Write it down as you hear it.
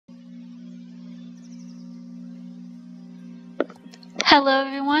Hello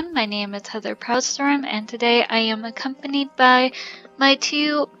everyone, my name is Heather Proudstorm and today I am accompanied by my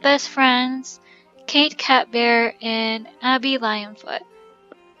two best friends, Kate Catbear and Abby Lionfoot.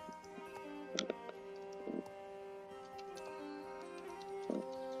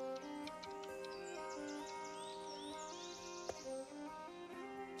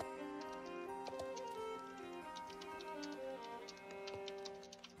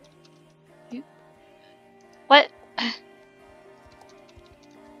 What?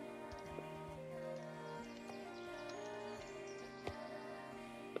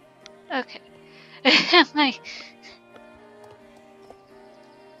 Okay.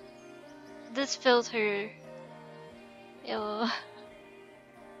 This filter. Ew.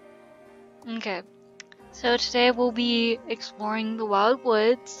 Okay. So today we'll be exploring the wild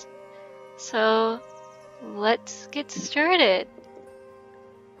woods. So let's get started.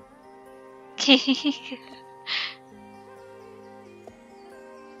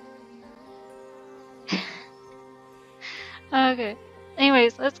 Okay.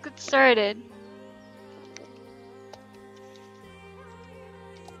 Anyways, let's get started.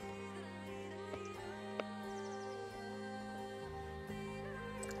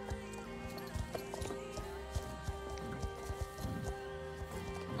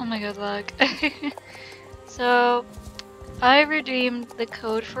 Oh my god, lag. So, I redeemed the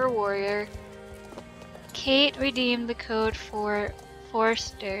code for warrior. Kate redeemed the code for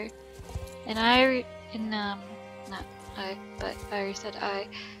forester. And not I, but I already said I.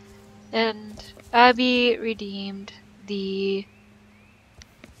 And Abby redeemed the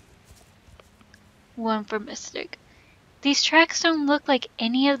one for mystic. These tracks don't look like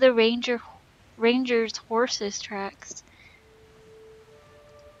any of the ranger's horses tracks.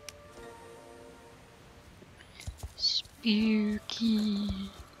 Spooky.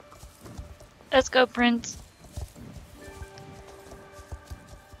 Let's go, Prince.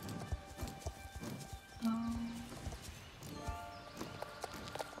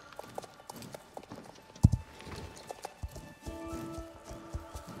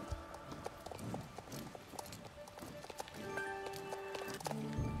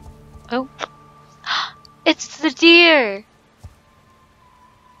 Oh. It's the deer!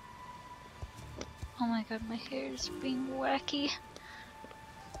 Oh my god, my hair is being wacky.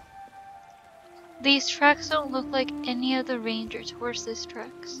 These tracks don't look like any of the ranger's horses'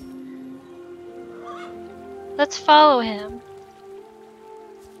 tracks. Let's follow him.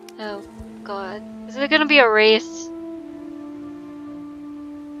 Oh god. Is it gonna be a race?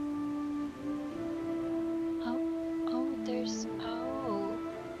 Oh, there's... Oh.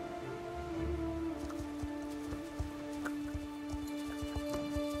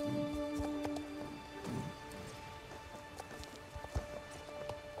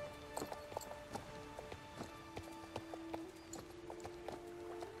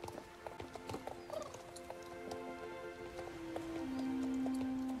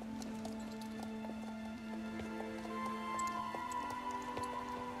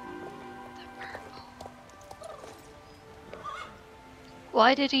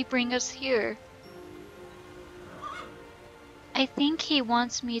 Why did he bring us here? I think he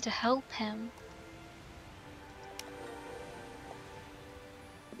wants me to help him.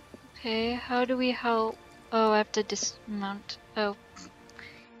 Okay, how do we help? Oh, I have to dismount. Oh.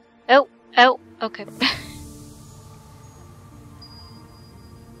 Oh, okay.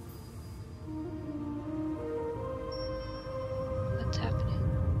 What's happening?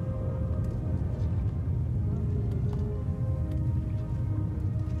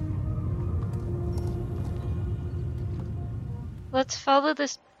 Let's follow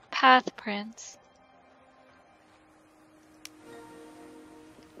this path, Prince.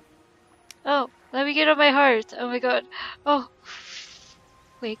 Oh, let me get on my heart. Oh my god. Oh.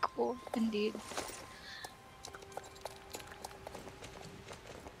 Way cool, indeed.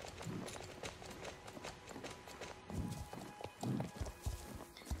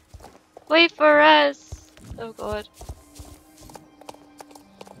 Wait for us! Oh god.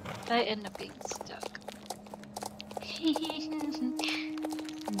 I end up being stuck.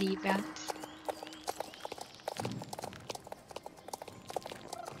 Knee bounce.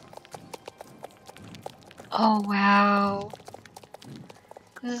 Oh wow.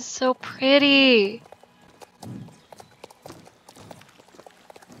 This is so pretty.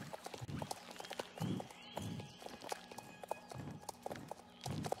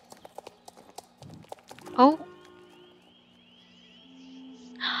 Oh.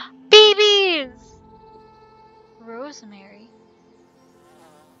 Babies! Rosemary.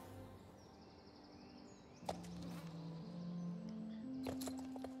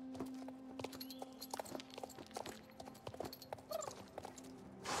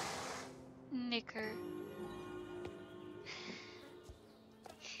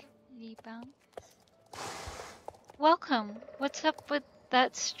 Welcome. What's up with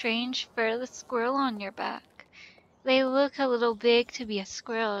that strange furless squirrel on your back? They look a little big to be a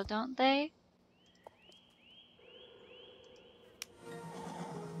squirrel, don't they?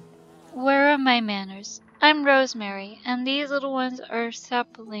 Where are my manners? I'm Rosemary, and these little ones are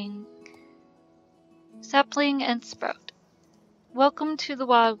Sapling and Sprout. Welcome to the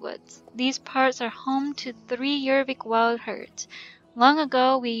wildwoods. These parts are home to 3 Yervik wild herds. Long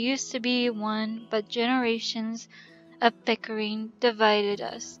ago we used to be one, but generations of bickering divided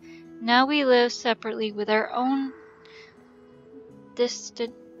us. Now we live separately with our own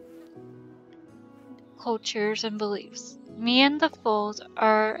distant cultures and beliefs. Me and the foals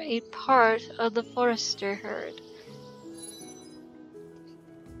are a part of the Forester herd.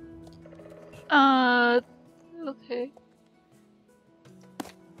 Okay.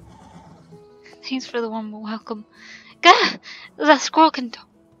 Thanks for the warm welcome. Gah! The squirrel can talk.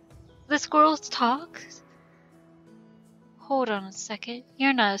 The squirrels talk? Hold on a second.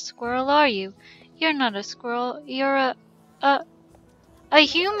 You're not a squirrel, are you? You're not a squirrel. You're a, a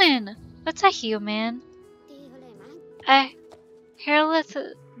human. What's a human? A hairless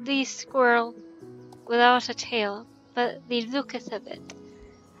the squirrel without a tail, but the looketh of it.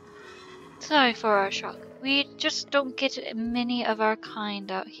 Sorry for our shock. We just don't get many of our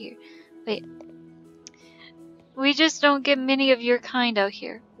kind out here. Wait. We just don't get many of your kind out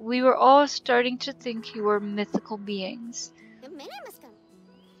here. We were all starting to think you were mythical beings.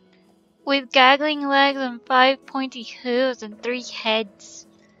 With gaggling legs and 5 pointy hooves and 3 heads.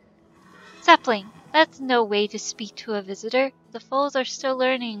 Sapling, that's no way to speak to a visitor. The foals are still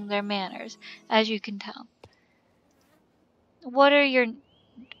learning their manners, as you can tell. What are your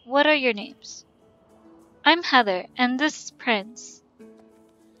names? I'm Heather, and this is Prince.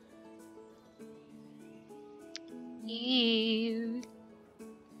 Ew.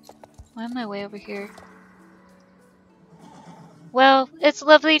 Why am I way over here? Well, it's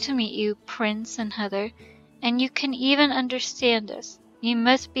lovely to meet you, Prince and Heather, and you can even understand us. You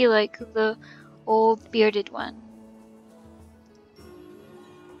must be like the old bearded one.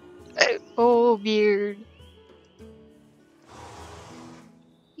 Oh, beard.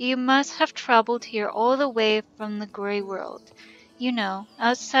 You must have traveled here all the way from the Grey World. You know,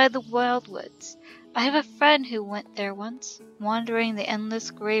 outside the wildwoods. I have a friend who went there once, wandering the endless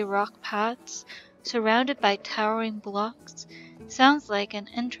grey rock paths, surrounded by towering blocks. Sounds like an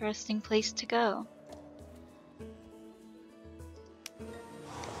interesting place to go.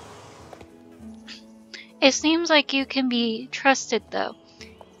 It seems like you can be trusted, though.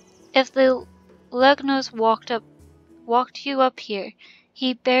 If the Lugnos walked you up here,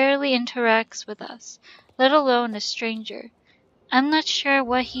 he barely interacts with us, let alone a stranger. I'm not sure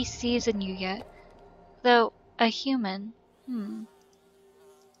what he sees in you yet, though a human.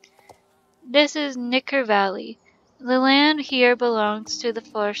 This is Knicker Valley. The land here belongs to the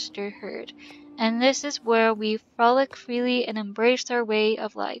Forester herd, and this is where we frolic freely and embrace our way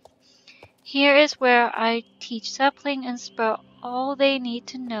of life. Here is where I teach Sapling and Sprout all they need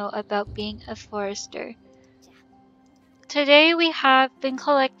to know about being a forester. Today we have been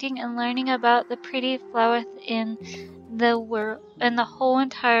collecting and learning about the pretty flowers in the whole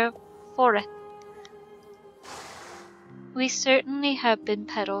entire forest. We certainly have been,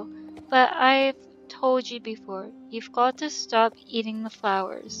 Petal, but I've told you before, you've got to stop eating the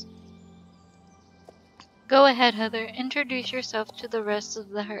flowers. Go ahead, Heather, introduce yourself to the rest of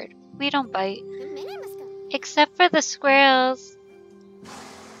the herd. We don't bite. Except for the squirrels.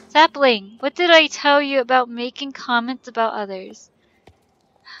 Sapling, what did I tell you about making comments about others?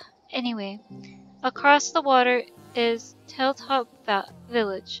 Anyway, across the water is Tilltop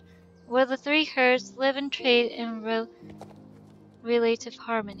Village, where the 3 herds live and trade in relative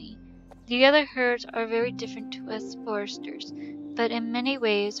harmony. The other herds are very different to us foresters, but in many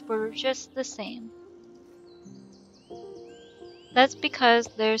ways we're just the same. That's because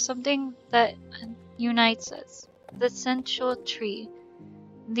there's something that unites us, the central tree,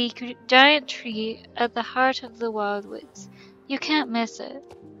 the giant tree at the heart of the wildwoods. You can't miss it.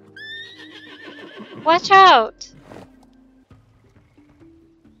 Watch out!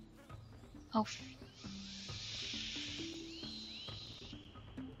 Oh,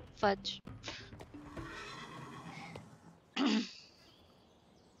 fudge.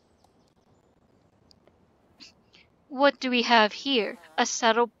 What do we have here? A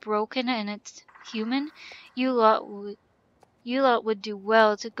saddle broken and it's human? You lot would do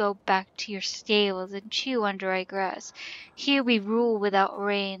well to go back to your stables and chew on dry grass. Here we rule without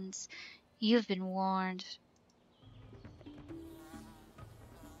reins. You've been warned.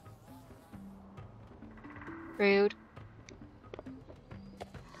 Rude.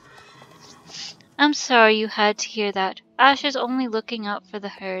 I'm sorry you had to hear that. Ash is only looking out for the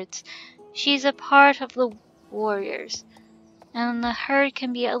herds. She's a part of the warriors, and the herd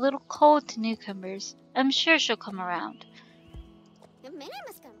can be a little cold to newcomers. I'm sure she'll come around.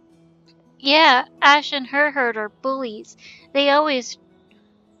 Yeah, Ash and her herd are bullies. They always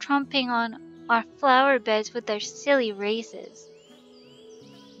tromping on our flower beds with their silly races.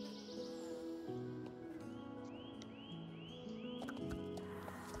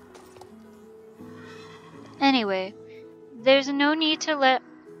 Anyway, there's no need to let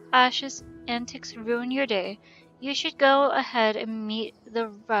Ash's antics ruin your day. You should go ahead and meet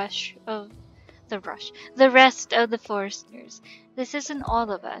the rest of the foresters. This isn't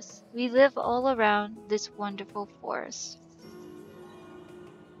all of us. We live all around this wonderful forest.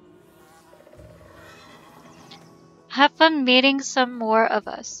 Have fun meeting some more of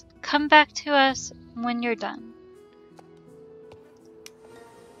us. Come back to us when you're done.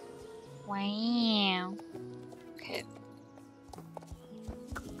 Wow. Okay.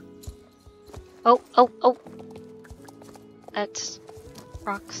 Oh. That's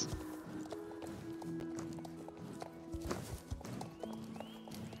rocks.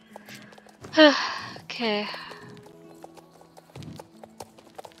 Okay.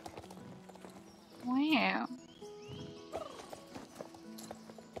 Wow.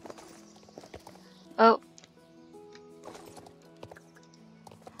 Oh.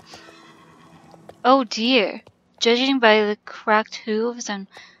 Oh dear. Judging by the cracked hooves and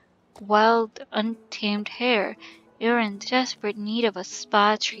wild, untamed hair, you're in desperate need of a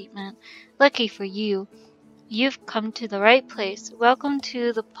spa treatment. Lucky for you, you've come to the right place. Welcome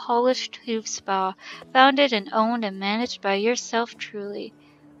to the Polished Hoof Spa, founded and owned and managed by yourself truly.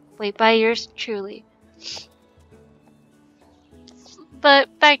 Wait, by yours truly.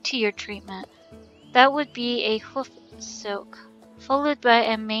 But back to your treatment. That would be a hoof soak, followed by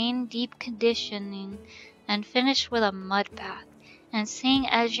a main deep conditioning, and finished with a mud bath. And seeing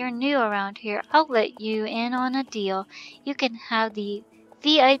as you're new around here, I'll let you in on a deal. You can have the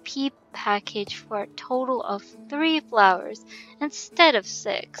VIP package for a total of 3 flowers instead of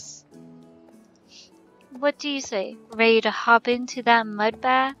 6. What do you say? Ready to hop into that mud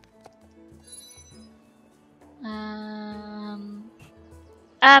bath?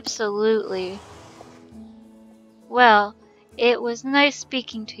 Absolutely. Well, it was nice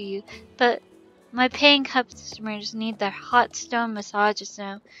speaking to you, but my paying customers need their hot stone massages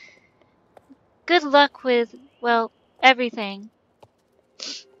now. Good luck with, well, everything.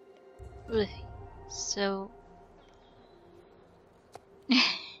 Ugh. So...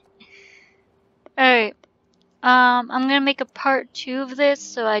 Alright. I'm gonna make a part 2 of this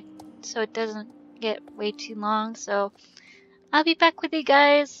so it doesn't get way too long, so I'll be back with you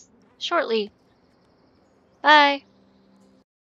guys shortly. Bye!